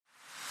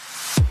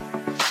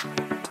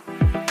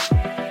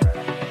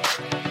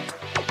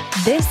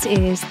This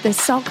is the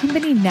Salt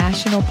Company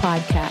National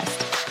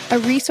Podcast, a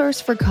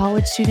resource for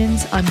college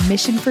students on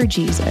mission for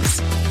Jesus.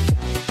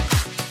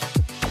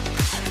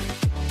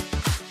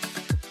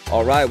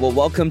 All right. Well,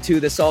 welcome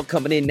to the Salt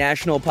Company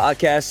National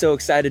Podcast. So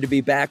excited to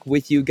be back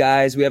with you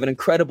guys. We have an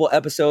incredible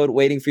episode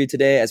waiting for you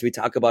today as we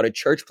talk about a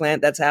church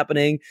plant that's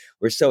happening.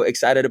 We're so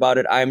excited about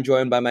it. I am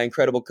joined by my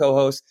incredible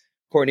co-host,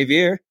 Courtney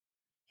Veer.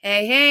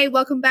 Hey,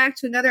 welcome back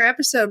to another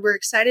episode. We're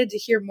excited to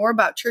hear more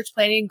about church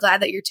planting.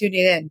 Glad that you're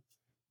tuning in.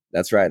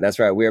 That's right.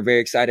 We are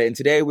very excited. And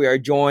today we are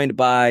joined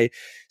by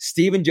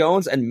Stephen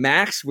Jones and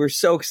Max. We're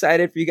so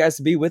excited for you guys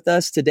to be with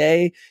us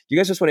today. Do you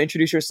guys just want to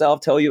introduce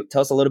yourself, tell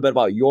us a little bit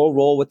about your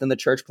role within the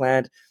church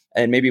plant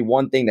and maybe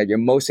one thing that you're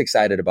most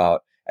excited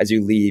about as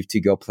you leave to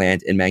go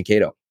plant in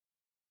Mankato?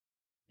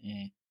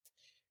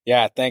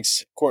 Yeah,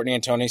 thanks, Courtney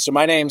and Tony. So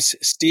my name's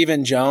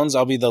Stephen Jones.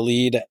 I'll be the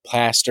lead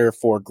pastor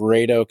for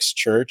Great Oaks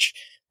Church,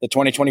 the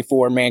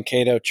 2024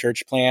 Mankato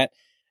church plant.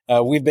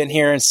 We've been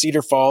here in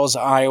Cedar Falls,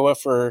 Iowa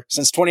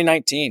since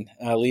 2019,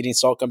 leading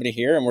salt company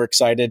here. And we're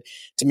excited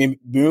to be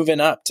moving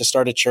up to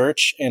start a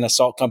church and a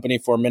salt company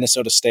for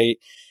Minnesota State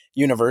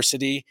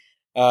University.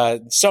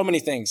 So many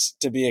things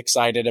to be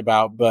excited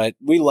about, but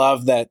we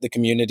love that the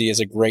community is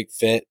a great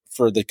fit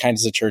for the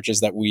kinds of churches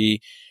that we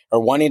are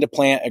wanting to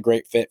plant, a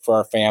great fit for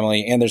our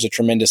family. And there's a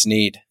tremendous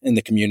need in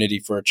the community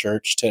for a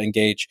church to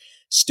engage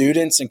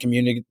students and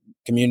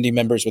community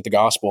members with the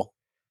gospel.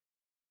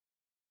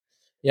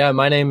 Yeah,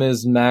 my name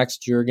is Max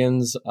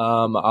Jurgens.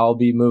 I'll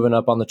be moving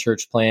up on the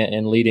church plant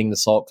and leading the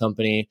salt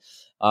company.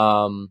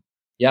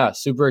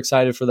 Super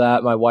excited for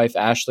that. My wife,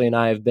 Ashley, and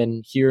I have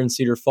been here in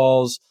Cedar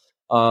Falls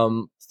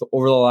over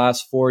the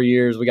last 4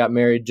 years. We got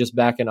married just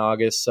back in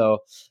August, so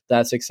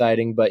that's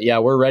exciting. But yeah,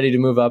 we're ready to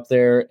move up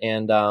there.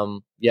 And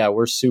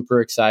we're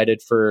super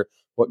excited for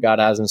what God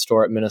has in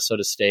store at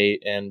Minnesota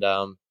State. And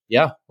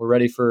we're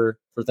ready for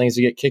things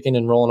to get kicking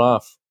and rolling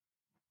off.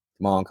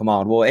 Come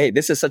on. Well, hey,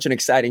 this is such an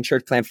exciting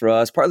church plant for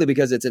us, partly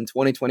because it's in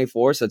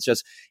 2024. So it's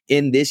just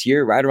in this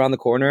year, right around the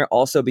corner.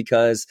 Also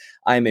because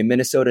I'm a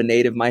Minnesota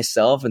native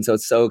myself. And so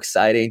it's so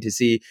exciting to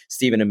see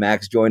Stephen and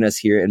Max join us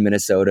here in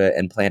Minnesota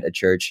and plant a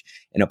church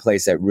in a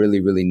place that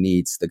really, really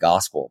needs the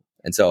gospel.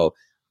 And so,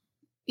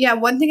 yeah,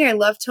 one thing I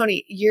love,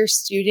 Tony, your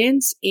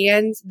students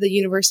and the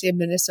University of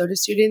Minnesota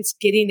students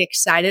getting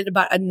excited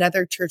about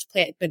another church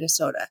plant in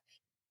Minnesota.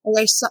 And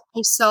I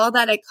saw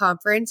that at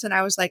conference and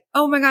I was like,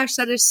 oh my gosh,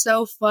 that is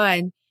so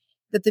fun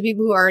that the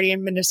people who are already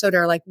in Minnesota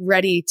are like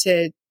ready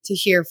to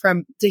hear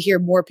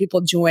more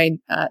people join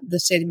the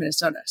state of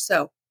Minnesota.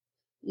 So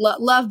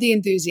love the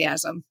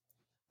enthusiasm.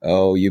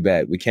 Oh, you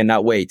bet. We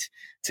cannot wait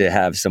to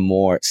have some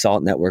more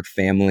Salt Network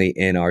family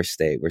in our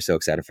state. We're so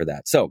excited for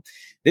that. So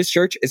this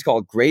church is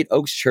called Great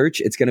Oaks Church.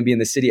 It's going to be in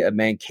the city of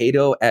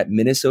Mankato at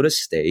Minnesota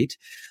State.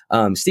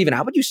 Stephen,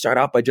 how would you start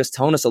off by just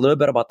telling us a little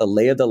bit about the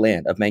lay of the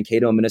land of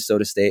Mankato and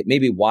Minnesota State,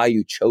 maybe why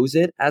you chose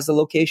it as the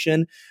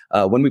location?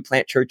 When we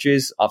plant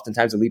churches,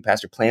 oftentimes the lead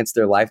pastor plants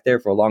their life there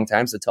for a long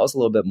time. So tell us a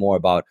little bit more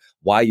about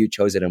why you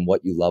chose it and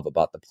what you love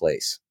about the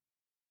place.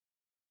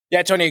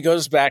 Yeah, Tony, it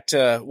goes back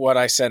to what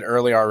I said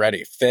earlier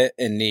already, fit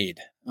and need.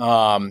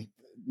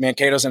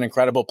 Mankato's an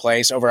incredible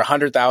place. Over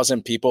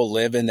 100,000 people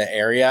live in the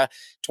area,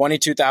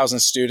 22,000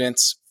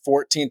 students,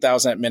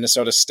 14,000 at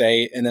Minnesota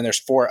State, and then there's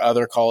 4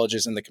 other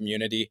colleges in the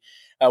community.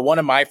 One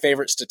of my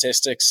favorite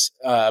statistics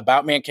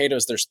about Mankato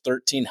is there's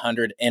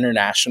 1,300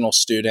 international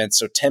students,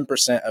 so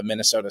 10% of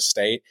Minnesota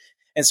State.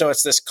 And so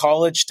it's this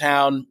college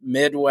town,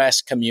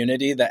 Midwest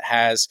community that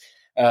has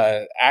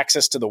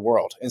access to the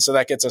world. And so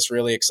that gets us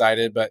really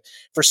excited. But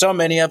for so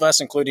many of us,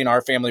 including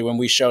our family, when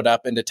we showed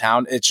up into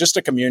town, it's just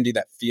a community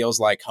that feels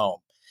like home.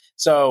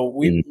 So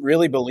we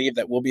really believe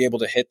that we'll be able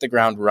to hit the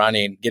ground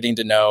running, getting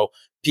to know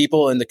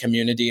people in the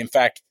community. In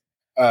fact,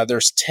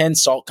 there's 10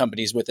 salt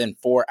companies within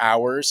 4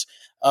 hours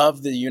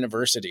of the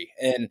university.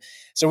 And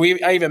so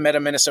I even met a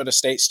Minnesota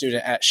State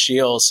student at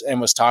Shields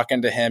and was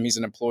talking to him. He's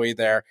an employee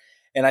there.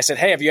 And I said,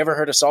 hey, have you ever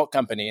heard of Salt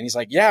Company? And he's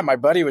like, yeah, my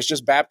buddy was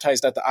just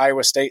baptized at the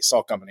Iowa State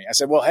Salt Company. I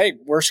said, well, hey,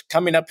 we're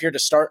coming up here to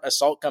start a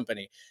salt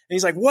company. And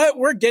he's like, what?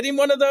 We're getting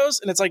one of those?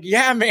 And it's like,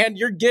 yeah, man,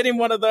 you're getting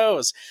one of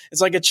those.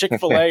 It's like a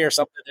Chick-fil-A or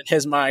something in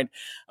his mind.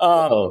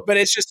 But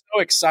it's just so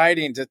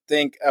exciting to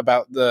think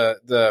about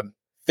the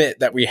fit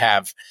that we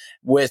have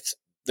with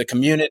the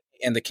community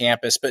and the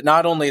campus, but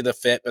not only the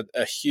fit, but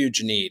a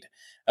huge need.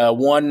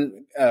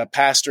 One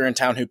pastor in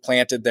town who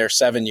planted there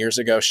 7 years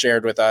ago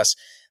shared with us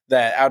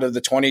that out of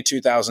the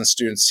 22,000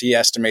 students, he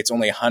estimates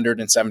only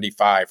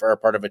 175 are a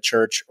part of a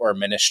church or a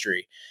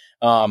ministry.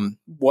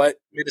 What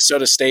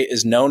Minnesota State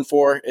is known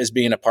for is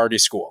being a party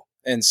school.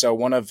 And so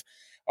one of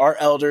our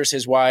elders,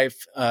 his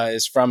wife,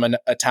 is from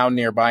a town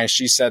nearby, and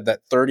she said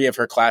that 30 of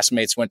her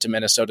classmates went to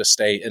Minnesota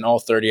State, and all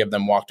 30 of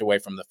them walked away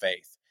from the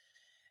faith.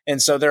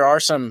 And so there are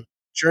some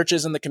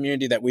churches in the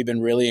community that we've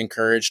been really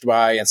encouraged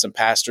by, and some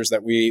pastors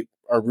that we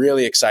are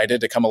really excited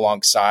to come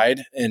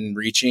alongside in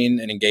reaching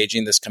and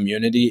engaging this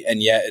community.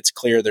 And yet it's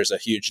clear there's a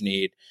huge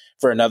need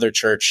for another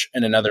church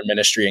and another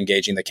ministry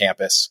engaging the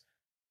campus.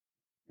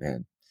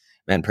 Man,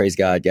 Man, praise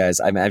God, guys.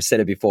 I've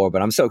said it before,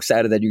 but I'm so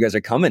excited that you guys are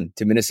coming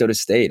to Minnesota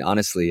State.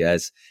 Honestly,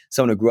 as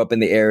someone who grew up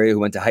in the area, who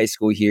went to high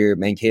school here,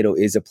 Mankato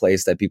is a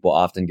place that people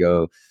often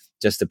go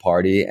just to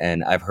party.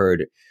 And I've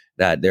heard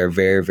that there are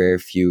very, very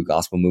few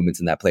gospel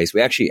movements in that place.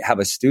 We actually have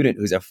a student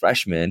who's a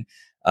freshman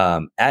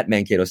at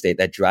Mankato State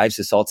that drives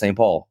to Sault Ste.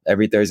 Paul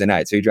every Thursday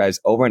night. So he drives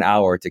over an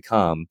hour to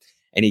come,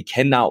 and he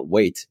cannot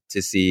wait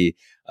to see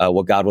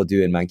what God will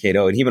do in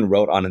Mankato. And he even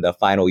wrote on the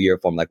final year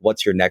form, like,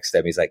 what's your next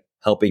step? He's like,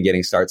 helping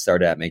getting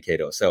started at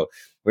Mankato. So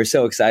we're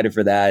so excited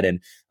for that. And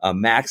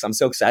Max, I'm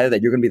so excited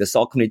that you're going to be the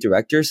Salt Community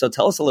Director. So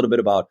tell us a little bit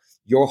about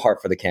your heart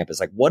for the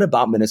campus. Like, what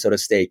about Minnesota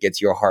State gets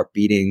your heart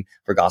beating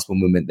for gospel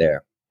movement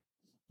there?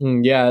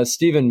 Yeah, as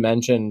Stephen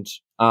mentioned,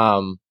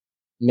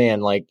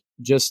 man, like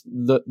just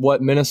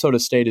what Minnesota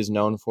State is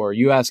known for.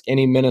 You ask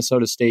any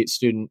Minnesota State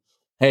student,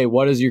 hey,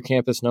 what is your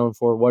campus known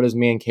for? What is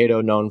Mankato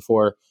known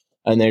for?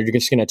 And they're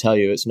just going to tell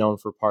you it's known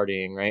for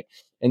partying, right?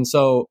 And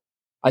so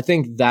I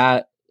think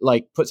that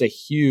like puts a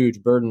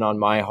huge burden on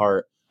my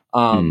heart.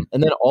 And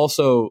then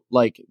also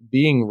like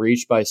being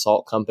reached by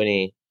Salt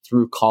Company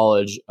through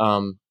college,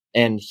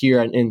 and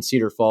here in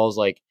Cedar Falls,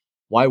 like,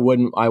 why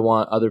wouldn't I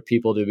want other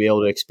people to be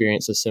able to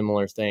experience a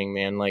similar thing,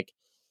 man? Like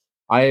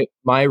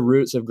my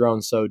roots have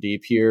grown so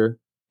deep here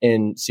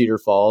in Cedar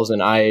Falls,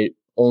 and I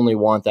only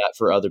want that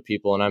for other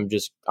people. And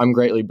I'm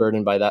greatly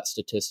burdened by that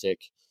statistic.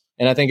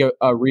 And I think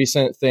a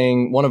recent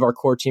thing, one of our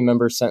core team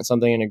members sent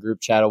something in a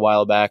group chat a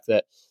while back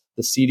that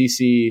the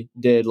CDC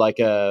did like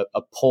a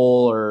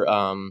poll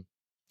or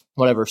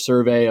whatever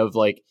survey of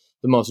like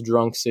the most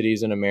drunk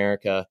cities in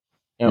America.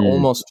 And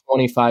almost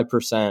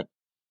 25%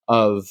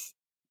 of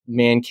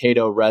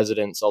Mankato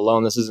residents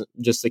alone, this isn't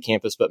just the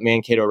campus, but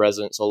Mankato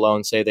residents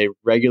alone say they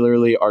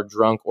regularly are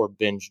drunk or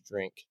binge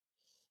drink.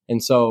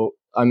 And so,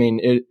 I mean,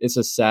 it's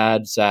a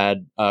sad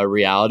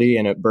reality,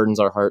 and it burdens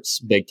our hearts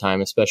big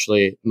time,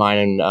 especially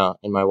mine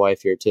and my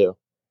wife here too.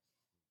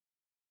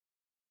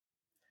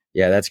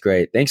 Yeah, that's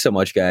great. Thanks so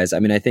much, guys. I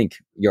mean, I think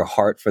your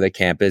heart for the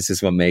campus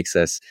is what makes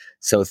us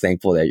so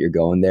thankful that you're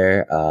going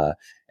there.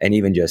 And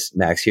even just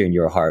Max, hearing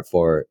your heart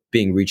for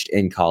being reached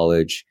in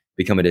college,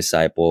 become a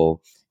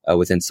disciple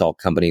within Salt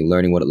Company,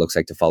 learning what it looks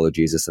like to follow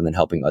Jesus, and then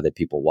helping other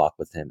people walk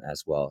with him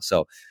as well.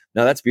 So,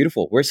 no, that's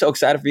beautiful. We're so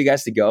excited for you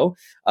guys to go.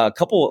 A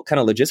couple kind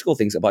of logistical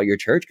things about your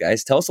church,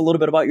 guys. Tell us a little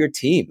bit about your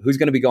team. Who's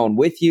going to be going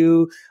with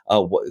you?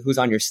 Who's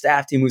on your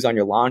staff team? Who's on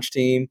your launch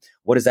team?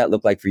 What does that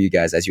look like for you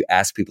guys as you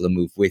ask people to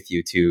move with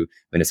you to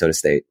Minnesota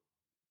State?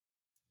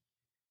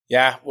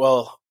 Yeah,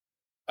 well,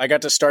 I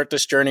got to start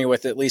this journey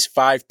with at least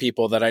 5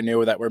 people that I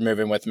knew that were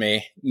moving with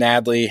me: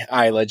 Nadley,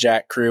 Isla,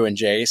 Jack, Crew, and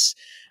Jace.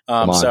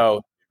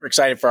 So we're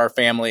excited for our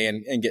family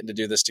and getting to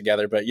do this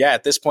together. But yeah,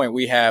 at this point,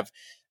 we have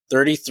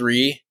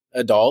 33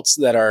 adults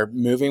that are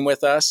moving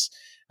with us.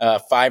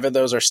 5 of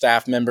those are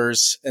staff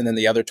members, and then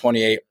the other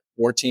 28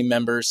 were team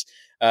members.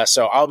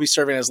 So I'll be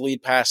serving as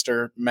lead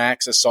pastor,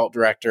 Max as SALT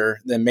director.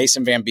 Then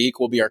Mason Van Beek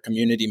will be our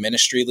community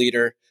ministry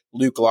leader.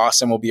 Luke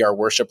Lawson will be our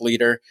worship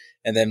leader.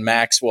 And then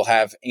Max will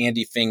have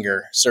Andy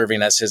Finger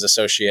serving as his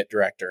associate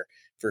director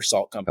for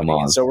SALT Company.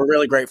 And so we're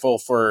really grateful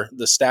for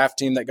the staff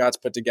team that God's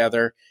put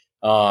together.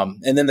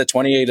 And then the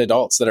 28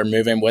 adults that are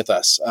moving with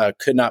us.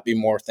 Could not be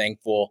more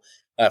thankful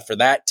for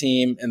that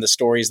team and the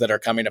stories that are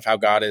coming of how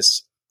God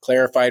has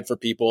clarified for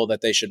people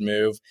that they should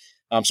move.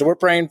 So we're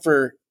praying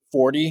for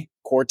 40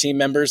 core team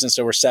members. And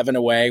so we're 7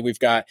 away. We've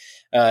got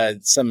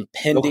some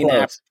pending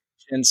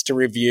applications to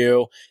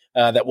review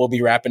that we'll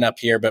be wrapping up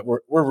here. But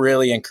we're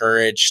really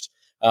encouraged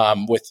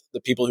with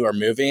the people who are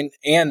moving.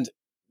 And,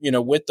 you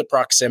know, with the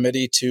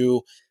proximity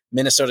to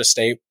Minnesota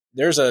State,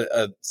 there's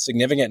a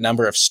significant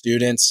number of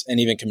students and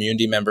even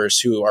community members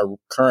who are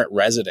current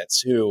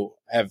residents who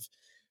have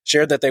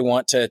shared that they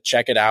want to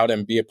check it out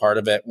and be a part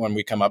of it when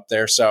we come up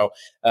there. So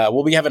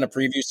we'll be having a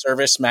preview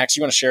service. Max,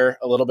 you want to share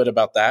a little bit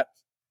about that?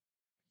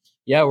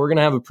 Yeah, we're going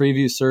to have a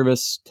preview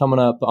service coming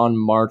up on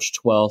March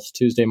 12th,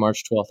 Tuesday,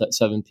 March 12th at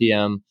 7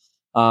 p.m.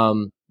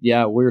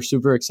 Yeah, we're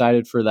super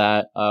excited for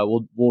that.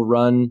 We'll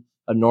run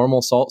a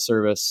normal SALT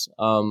service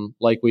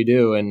like we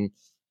do. And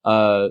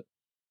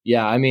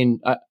yeah, I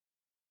mean,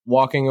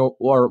 walking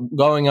or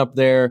going up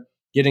there,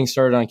 getting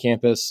started on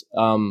campus.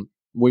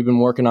 We've been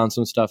working on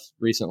some stuff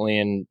recently,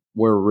 and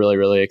we're really,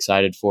 really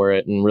excited for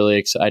it, and really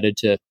excited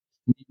to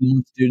meet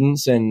more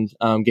students and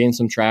gain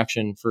some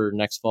traction for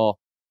next fall.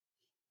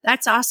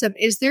 That's awesome.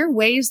 Is there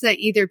ways that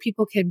either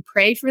people can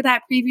pray for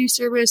that preview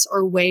service,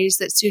 or ways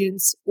that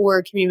students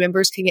or community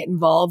members can get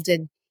involved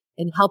in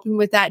helping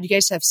with that? Do you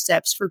guys have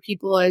steps for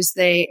people as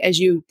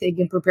you think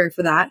and prepare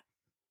for that?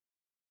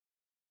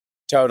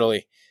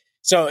 Totally.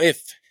 So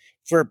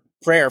for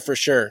prayer, for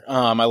sure.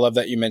 I love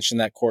that you mentioned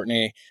that,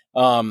 Courtney.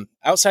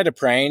 Outside of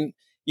praying,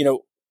 you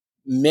know,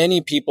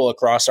 many people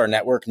across our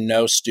network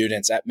know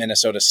students at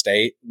Minnesota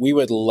State. We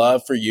would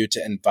love for you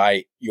to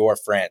invite your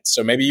friends.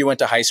 So maybe you went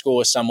to high school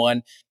with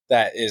someone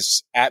that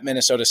is at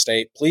Minnesota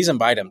State. Please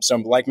invite them. So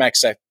like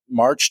Max said,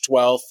 March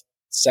 12th,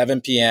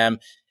 7 p.m.,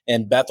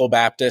 and Bethel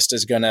Baptist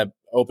is going to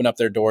open up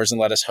their doors and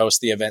let us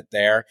host the event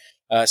there.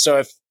 So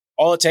if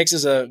all it takes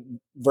is a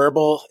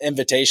verbal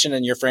invitation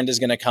and your friend is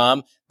going to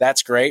come.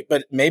 That's great.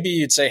 But maybe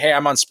you'd say, hey,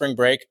 I'm on spring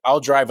break. I'll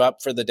drive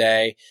up for the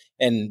day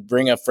and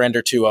bring a friend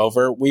or two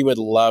over. We would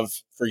love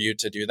for you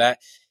to do that.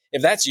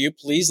 If that's you,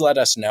 please let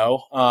us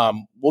know.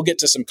 We'll get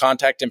to some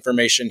contact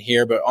information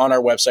here, but on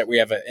our website, we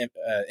have an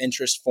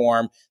interest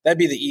form. That'd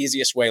be the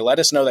easiest way. Let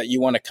us know that you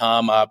want to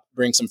come up,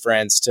 bring some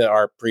friends to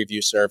our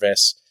preview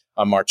service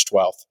on March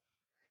 12th.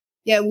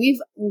 Yeah, we've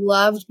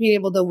loved being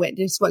able to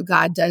witness what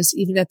God does,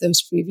 even at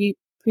those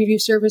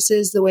preview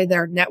services, the way that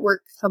our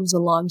network comes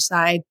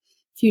alongside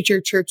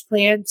future church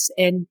plants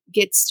and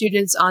gets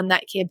students on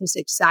that campus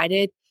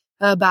excited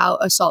about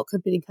a salt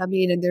company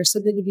coming. And there's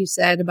something to be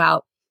said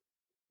about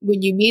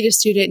when you meet a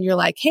student and you're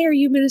like, hey, are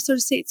you a Minnesota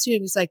State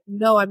student? It's like,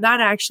 no, I'm not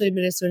actually a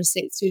Minnesota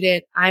State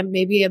student. I'm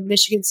maybe a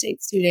Michigan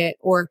State student,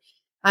 or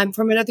I'm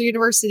from another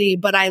university,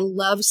 but I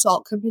love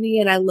Salt Company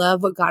and I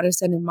love what God has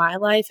done in my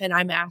life. And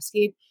I'm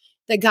asking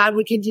that God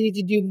would continue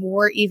to do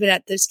more even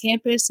at this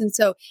campus. And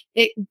so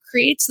it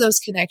creates those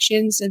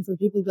connections. And for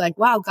people to be like,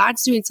 wow,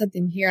 God's doing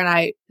something here.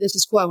 And this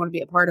is cool. I want to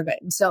be a part of it.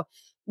 And so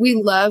we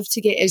love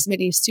to get as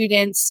many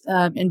students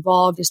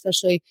involved,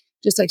 especially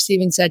just like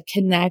Stephen said,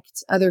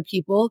 connect other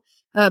people.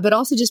 But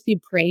also just be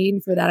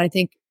praying for that. I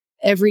think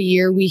every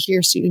year we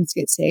hear students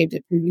get saved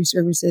at preview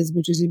services,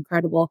 which is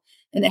incredible.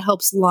 And it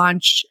helps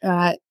launch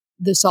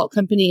the Salt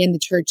Company and the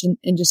church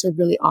in just a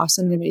really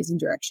awesome and amazing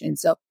direction.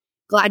 So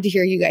glad to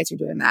hear you guys are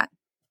doing that.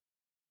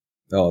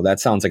 Oh, that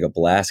sounds like a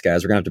blast,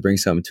 guys. We're going to have to bring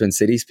some Twin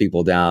Cities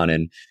people down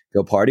and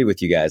go party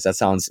with you guys. That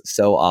sounds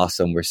so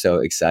awesome. We're so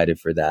excited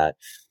for that.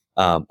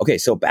 Okay,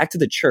 so back to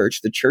the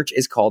church. The church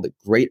is called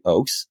Great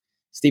Oaks.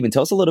 Stephen,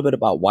 tell us a little bit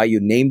about why you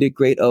named it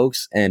Great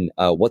Oaks and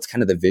what's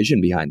kind of the vision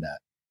behind that.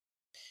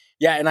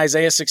 Yeah, in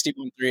Isaiah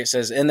 61:3, it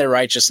says, in their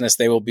righteousness,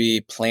 they will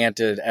be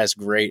planted as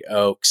great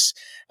oaks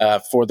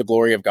for the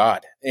glory of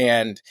God.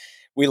 And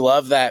we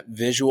love that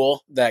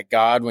visual that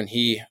God, when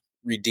he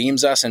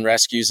redeems us and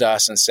rescues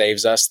us and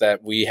saves us,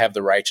 that we have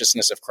the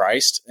righteousness of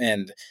Christ.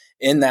 And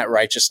in that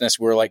righteousness,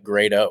 we're like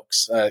great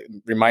oaks.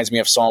 Reminds me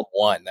of Psalm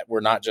 1, that we're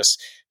not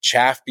just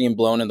chaff being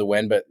blown in the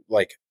wind, but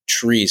like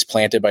trees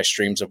planted by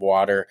streams of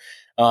water.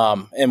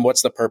 And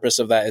what's the purpose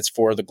of that? It's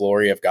for the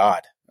glory of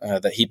God,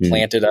 that he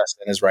planted us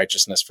in his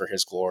righteousness for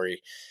his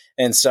glory.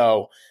 And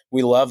so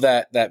we love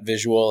that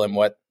visual and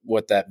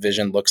what that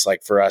vision looks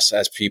like for us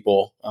as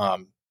people,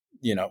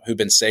 who've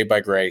been saved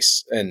by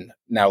grace and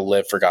now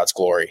live for God's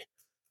glory.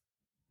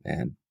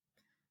 Man,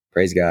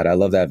 praise God. I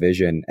love that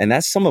vision. And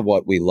that's some of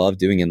what we love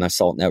doing in the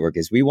SALT Network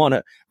is we want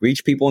to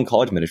reach people in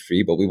college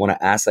ministry, but we want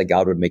to ask that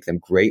God would make them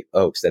great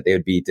oaks, that they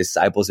would be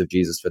disciples of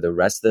Jesus for the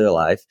rest of their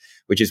life,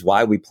 which is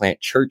why we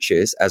plant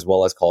churches as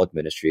well as college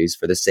ministries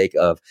for the sake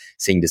of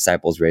seeing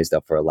disciples raised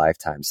up for a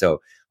lifetime. So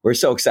we're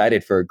so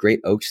excited for Great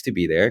Oaks to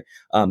be there.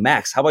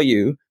 Max, how about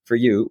you? For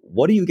you,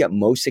 what do you get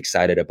most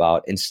excited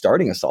about in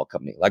starting a SALT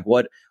company? Like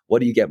what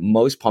do you get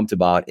most pumped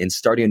about in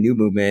starting a new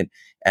movement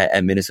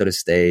at Minnesota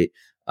State?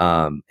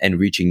 And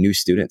reaching new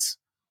students?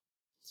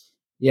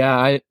 Yeah,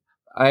 I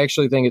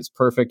actually think it's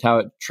perfect how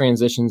it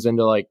transitions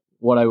into like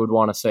what I would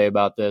want to say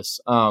about this.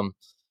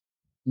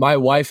 My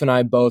wife and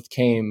I both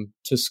came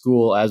to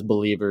school as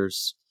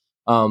believers,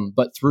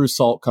 but through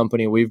Salt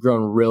Company, we've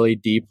grown really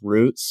deep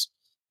roots,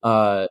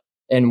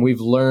 and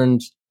we've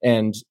learned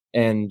and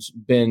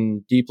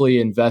been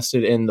deeply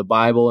invested in the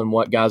Bible and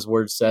what God's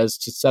word says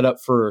to set up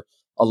for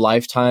a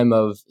lifetime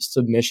of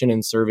submission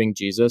and serving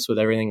Jesus with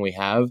everything we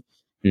have.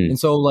 And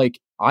so like,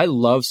 I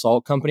love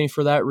Salt Company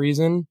for that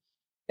reason.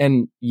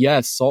 And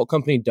yes, Salt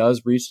Company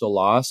does reach the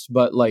lost,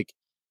 but like,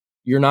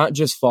 you're not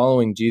just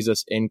following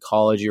Jesus in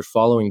college, you're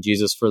following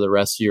Jesus for the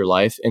rest of your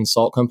life. And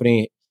Salt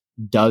Company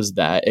does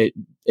that.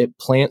 It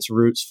plants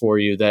roots for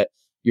you that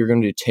you're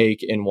going to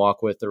take and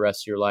walk with the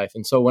rest of your life.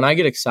 And so when I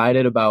get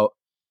excited about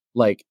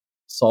like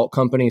Salt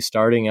Company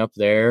starting up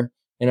there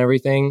and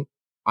everything,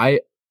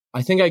 I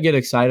think I get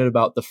excited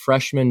about the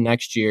freshmen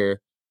next year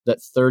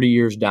that 30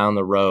 years down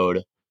the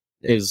road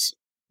is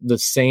the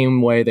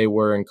same way they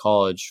were in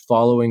college,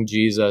 following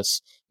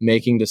Jesus,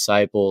 making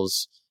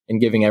disciples,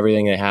 and giving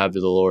everything they have to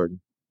the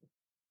Lord.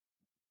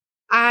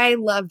 I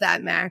love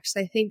that, Max.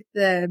 I think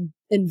the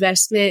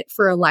investment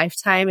for a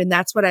lifetime, and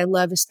that's what I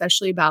love,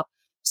 especially about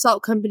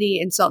Salt Company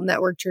and Salt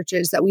Network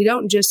churches, that we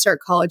don't just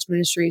start college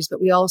ministries, but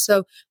we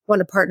also want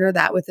to partner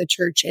that with a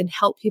church and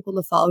help people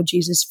to follow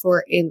Jesus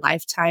for a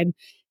lifetime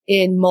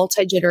in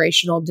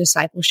multi-generational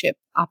discipleship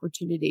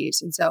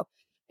opportunities. And so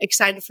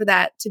excited for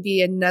that to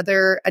be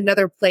another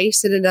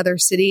place in another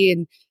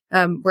city.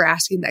 And we're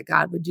asking that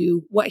God would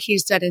do what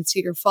he's done in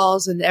Cedar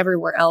Falls and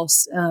everywhere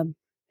else, and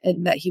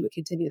that he would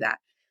continue that.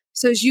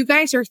 So as you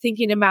guys are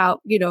thinking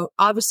about,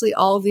 obviously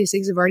all of these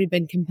things have already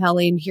been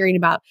compelling, hearing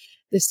about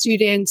the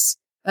students,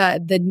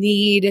 the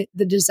need,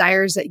 the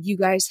desires that you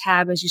guys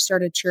have as you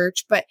start a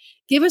church, but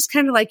give us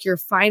kind of like your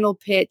final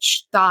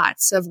pitch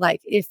thoughts of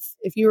like, if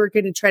you were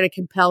going to try to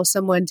compel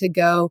someone to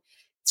go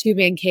to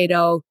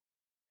Mankato,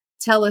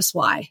 tell us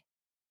why.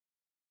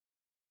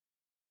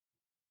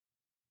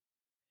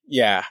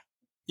 Yeah.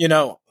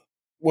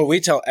 What we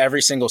tell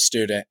every single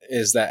student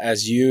is that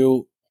as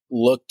you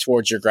look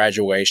towards your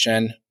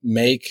graduation,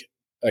 make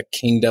a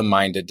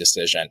kingdom-minded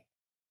decision.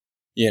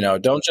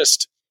 Don't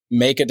just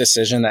make a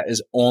decision that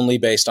is only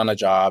based on a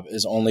job,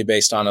 is only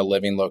based on a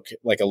living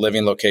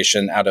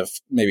location out of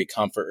maybe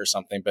comfort or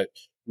something, but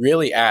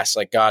really ask,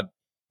 like, God,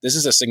 this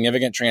is a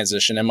significant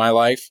transition in my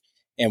life,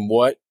 and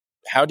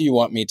how do you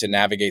want me to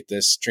navigate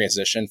this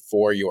transition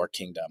for your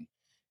kingdom?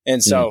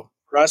 And so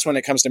for us, when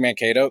it comes to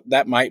Mankato,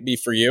 that might be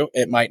for you.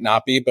 It might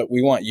not be, but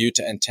we want you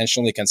to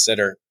intentionally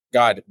consider,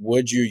 God,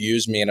 would you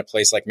use me in a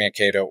place like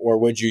Mankato, or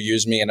would you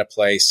use me in a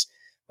place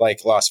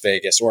like Las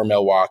Vegas or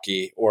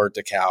Milwaukee or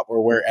DeKalb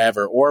or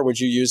wherever, or would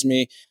you use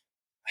me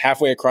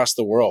halfway across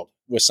the world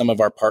with some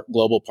of our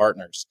global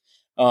partners?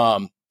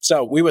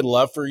 So we would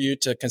love for you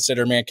to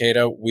consider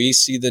Mankato. We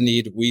see the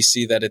need. We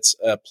see that it's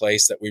a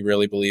place that we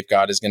really believe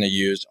God is going to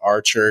use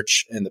our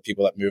church and the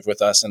people that move with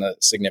us in a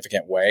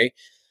significant way.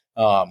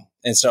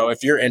 And so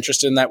if you're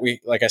interested in that, we,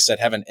 like I said,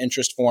 have an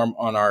interest form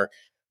on our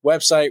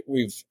website.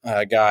 We've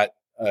got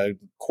a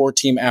core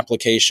team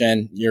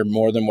application. You're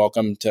more than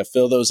welcome to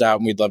fill those out,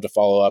 and we'd love to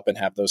follow up and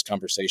have those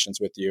conversations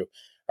with you.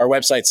 Our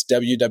website's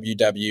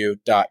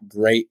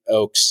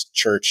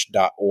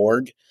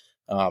www.greatoakschurch.org.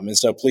 And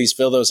so please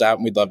fill those out,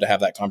 and we'd love to have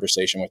that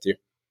conversation with you.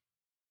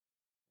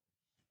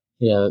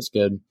 Yeah, that's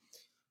good.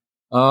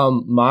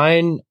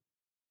 Mine,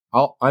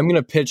 I'm going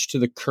to pitch to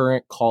the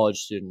current college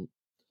student.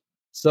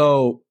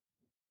 So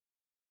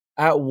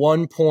at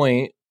one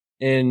point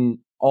in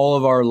all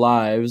of our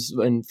lives,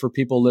 and for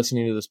people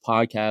listening to this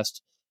podcast,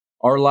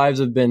 our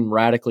lives have been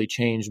radically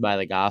changed by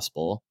the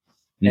gospel.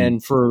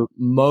 And for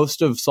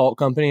most of Salt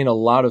Company and a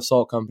lot of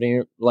Salt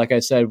Company, like I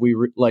said,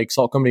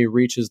 Salt Company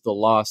reaches the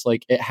lost.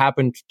 Like, it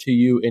happened to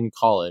you in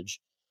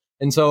college.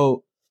 And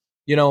so,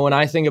 when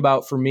I think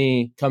about, for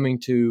me, coming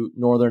to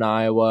Northern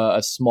Iowa,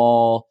 a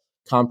smallish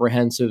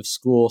comprehensive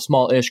school,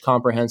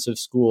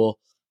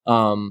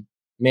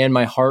 man,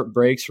 my heart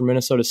breaks for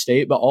Minnesota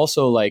State, but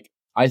also, like,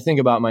 I think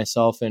about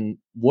myself and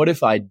what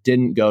if I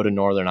didn't go to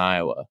Northern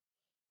Iowa?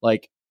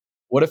 Like,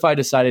 what if I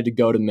decided to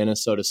go to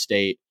Minnesota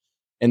State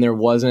and there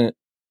wasn't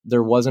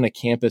a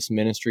campus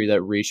ministry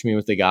that reached me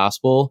with the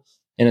gospel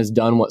and has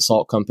done what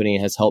Salt Company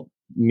has helped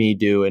me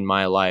do in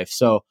my life?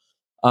 So,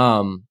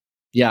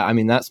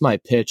 that's my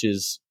pitch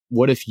is,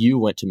 what if you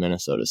went to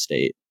Minnesota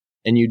State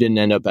and you didn't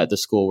end up at the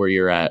school where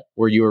you're at,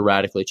 where you were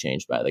radically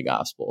changed by the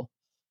gospel?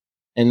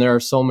 And there are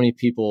so many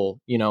people,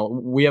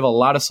 we have a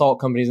lot of salt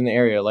companies in the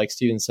area. Like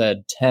Steven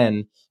said,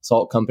 10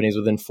 salt companies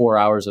within 4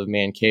 hours of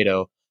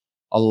Mankato.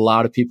 A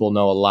lot of people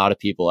know a lot of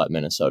people at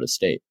Minnesota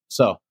State.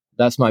 So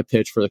that's my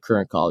pitch for the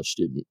current college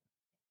student.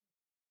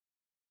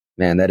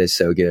 Man, that is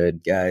so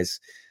good, guys.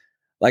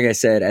 Like I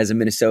said, as a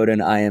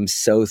Minnesotan, I am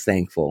so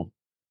thankful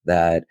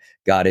that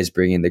God is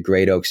bringing the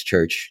Great Oaks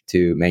Church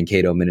to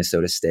Mankato,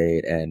 Minnesota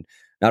State. And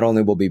not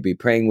only will we be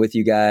praying with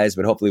you guys,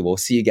 but hopefully we'll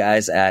see you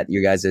guys at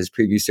your guys'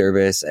 preview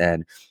service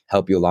and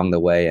help you along the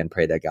way and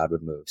pray that God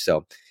would move.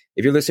 So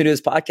if you're listening to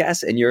this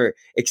podcast and you're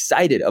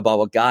excited about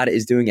what God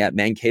is doing at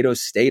Mankato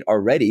State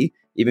already,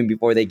 even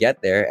before they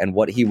get there, and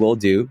what he will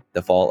do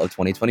the fall of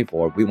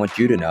 2024, we want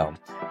you to know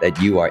that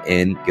you are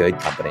in good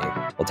company.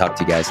 We'll talk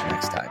to you guys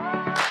next time.